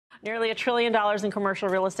Nearly $1 trillion in commercial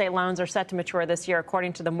real estate loans are set to mature this year,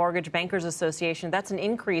 according to the Mortgage Bankers Association. That's an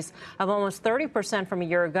increase of almost 30% from a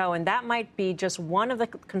year ago, and that might be just one of the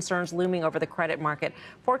concerns looming over the credit market.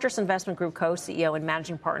 Fortress Investment Group co-CEO and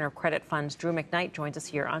managing partner of credit funds, Drew McKnight, joins us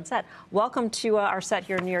here on set. Welcome to our set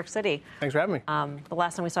here in New York City. Thanks for having me. The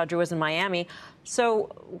last time we saw Drew was in Miami.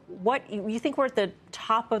 So what you think we're at the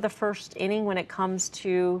top of the first inning when it comes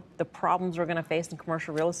to the problems we're going to face in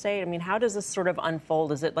commercial real estate? I mean, how does this sort of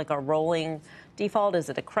unfold? Is it like a rolling default? Is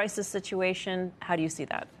it a crisis situation? How do you see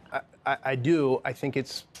that? I do. I think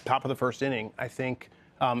it's top of the first inning. I think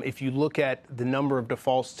if you look at the number of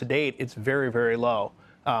defaults to date, it's very, very low.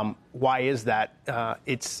 Why is that?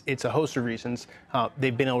 It's a host of reasons.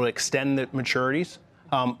 They've been able to extend the maturities.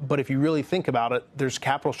 But if you really think about it, there's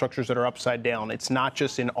capital structures that are upside down. It's not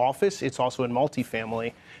just in office, it's also in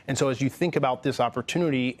multifamily. And so as you think about this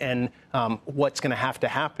opportunity and what's going to have to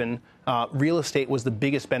happen, real estate was the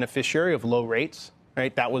biggest beneficiary of low rates,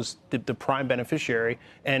 right? That was the prime beneficiary.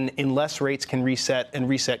 And unless rates can reset and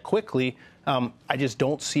reset quickly, I just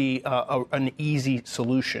don't see an easy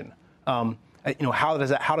solution. How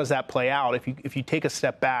does that play out? If you take a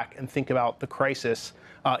step back and think about the crisis,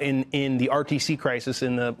 in the RTC crisis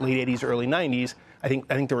in the late 80s, early 90s, I think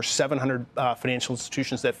there were 700 financial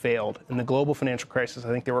institutions that failed. In the global financial crisis, I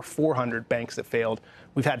think there were 400 banks that failed.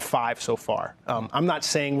 We've had 5 so far. I'm not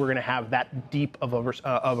saying we're going to have that deep of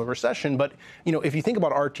a recession, but if you think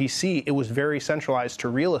about RTC, it was very centralized to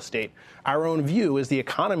real estate. Our own view is the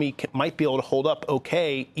economy might be able to hold up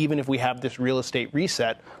okay, even if we have this real estate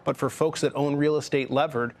reset. But for folks that own real estate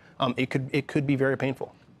levered, it could be very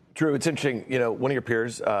painful. Drew, it's interesting. One of your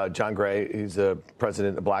peers, John Gray, he's the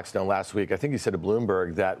president of Blackstone last week. I think he said to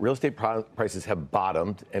Bloomberg that real estate prices have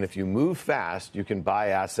bottomed, and if you move fast, you can buy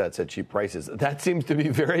assets at cheap prices. That seems to be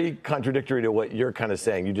very contradictory to what you're kind of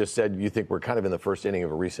saying. You just said you think we're kind of in the first inning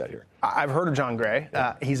of a reset here. I've heard of John Gray.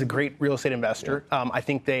 He's a great real estate investor. Yeah. I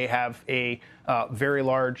think they have a very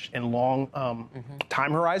large and long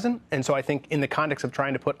time horizon. And so I think in the context of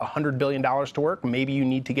trying to put $100 billion to work, maybe you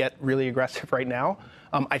need to get really aggressive right now.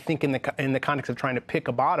 I think in the context of trying to pick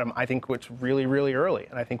a bottom, I think it's really, really early.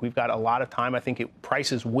 And I think we've got a lot of time. I think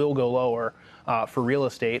prices will go lower for real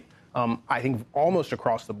estate, I think almost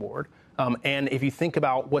across the board. And if you think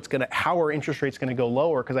about how are interest rates going to go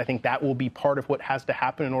lower, because I think that will be part of what has to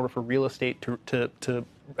happen in order for real estate to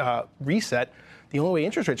reset. The only way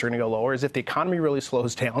interest rates are going to go lower is if the economy really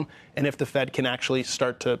slows down and if the Fed can actually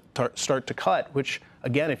start to cut, which,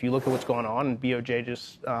 again, if you look at what's going on, and BOJ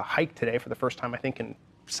just hiked today for the first time, I think, in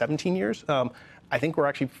 17 years, I think we're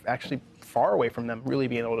actually far away from them really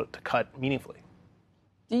being able to cut meaningfully.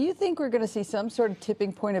 Do you think we're going to see some sort of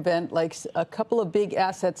tipping point event, like a couple of big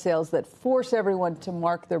asset sales that force everyone to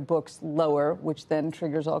mark their books lower, which then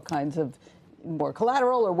triggers all kinds of more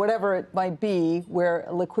collateral or whatever it might be, where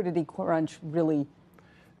a liquidity crunch really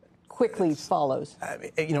quickly follows?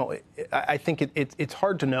 I think it's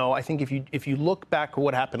hard to know. I think if you look back at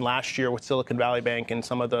what happened last year with Silicon Valley Bank and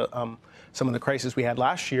some of the crises we had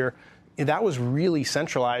last year, that was really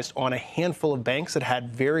centralized on a handful of banks that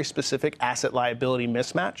had very specific asset liability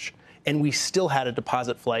mismatch. And we still had a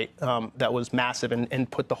deposit flight that was massive and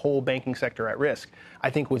put the whole banking sector at risk. I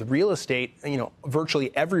think with real estate,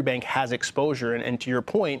 virtually every bank has exposure. And to your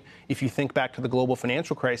point, if you think back to the global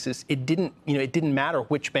financial crisis, it didn't matter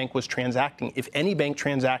which bank was transacting. If any bank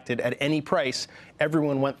transacted at any price,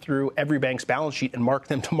 everyone went through every bank's balance sheet and marked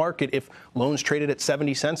them to market. If loans traded at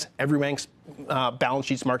 70 cents, every bank's balance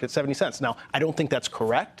sheets marked at 70 cents. Now, I don't think that's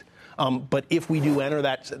correct. But if we do enter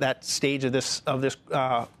that stage of this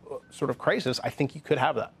sort of crisis, I think you could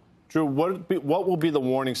have that. Drew, what will be the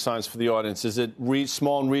warning signs for the audience? Is it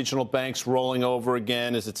small and regional banks rolling over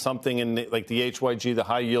again? Is it something in like the HYG, the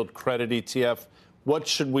high yield credit ETF? What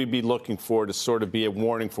should we be looking for to sort of be a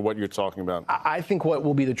warning for what you're talking about? I think what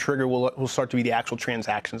will be the trigger will start to be the actual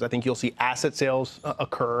transactions. I think you'll see asset sales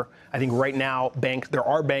occur. I think right now there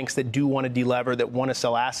are banks that do want to delever, that want to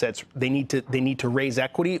sell assets. They need to raise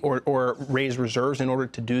equity or raise reserves in order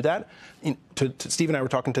to do that. Steve and I were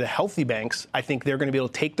talking to the healthy banks. I think they're going to be able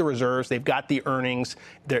to take the reserves. They've got the earnings.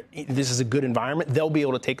 This is a good environment. They'll be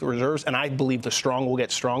able to take the reserves, and I believe the strong will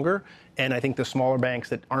get stronger. And I think the smaller banks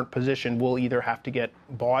that aren't positioned will either have to get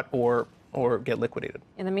bought or get liquidated.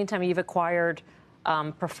 In the meantime, you've acquired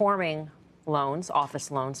performing loans,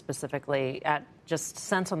 office loans specifically, at just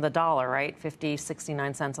cents on the dollar, right? 50,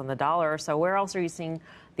 69 cents on the dollar. So where else are you seeing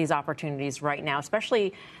these opportunities right now,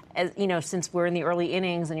 especially as, since we're in the early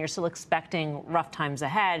innings and you're still expecting rough times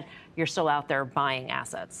ahead, you're still out there buying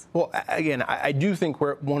assets. Well, again, I do think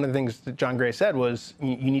one of the things that John Gray said was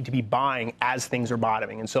you need to be buying as things are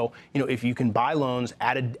bottoming. And so, if you can buy loans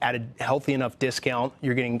at a healthy enough discount,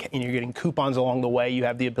 you're getting coupons along the way. You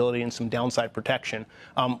have the ability and some downside protection.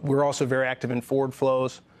 We're also very active in forward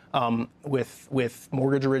flows with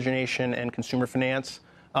mortgage origination and consumer finance.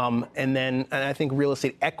 And I think real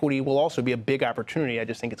estate equity will also be a big opportunity. I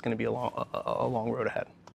just think it's going to be a long road ahead.